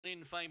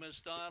in Famous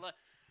Styler.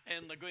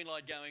 And the green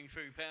light going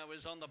through. Power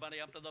is on. The bunny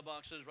up to the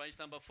boxes. Race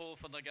number 4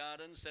 from the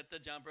Gardens. Set to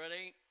jump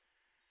ready.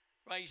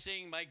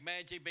 Racing, Make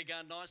Magic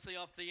begun nicely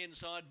off the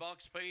inside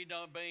box. Speed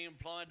being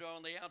implied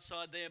on the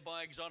outside there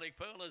by Exotic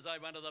Pearl as they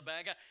run to the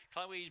bagger.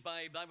 Chloe's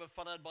Babe, they were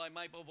followed by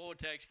Maple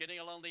Vortex. Getting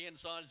along the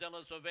inside,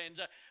 Zealous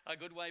Revenge. A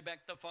good way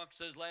back to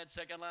Fox's Lad.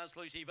 Second last,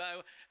 Lucy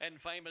Vo and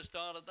Famous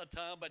Style at the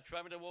tail. But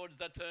travelling towards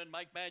the turn,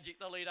 Make Magic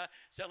the leader.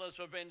 Zealous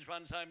Revenge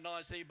runs home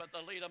nicely. But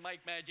the leader,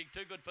 Make Magic,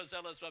 too good for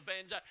Zealous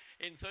Revenge.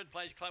 In third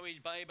place, Chloe's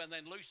Babe. And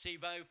then Lucy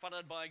Vo,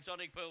 followed by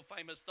Exotic Pearl,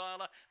 Famous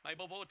Styler,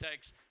 Maple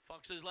Vortex.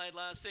 Fox's Lad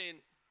last in.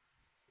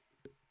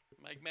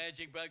 Make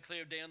Magic broke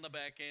clear down the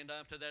back end.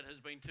 After that has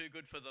been too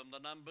good for them.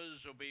 The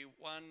numbers will be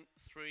 1,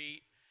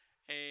 3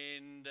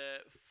 and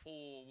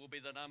 4 will be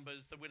the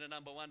numbers. The winner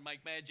number 1,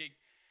 Make Magic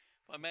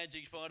by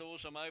Magic Spider,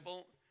 Awesome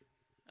Opal,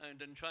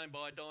 owned and trained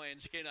by Diane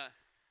Skinner.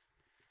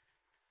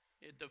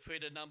 It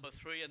defeated number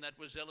 3, and that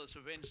was Zealous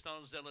Revenge,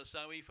 Style Zealous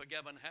Zoe for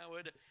Gavin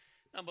Howard.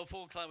 Number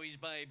 4, Chloe's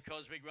Babe,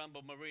 Cosmic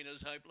Rumble,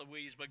 Marina's Hope,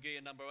 Louise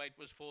McGee. Number 8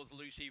 was 4th,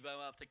 Lucy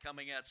Vo, after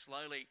coming out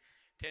slowly.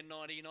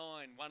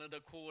 10.99, 1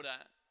 1/4.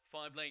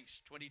 5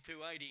 lengths,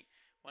 22.80,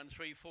 1,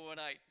 3, 4 and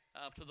 8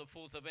 after the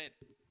 4th event.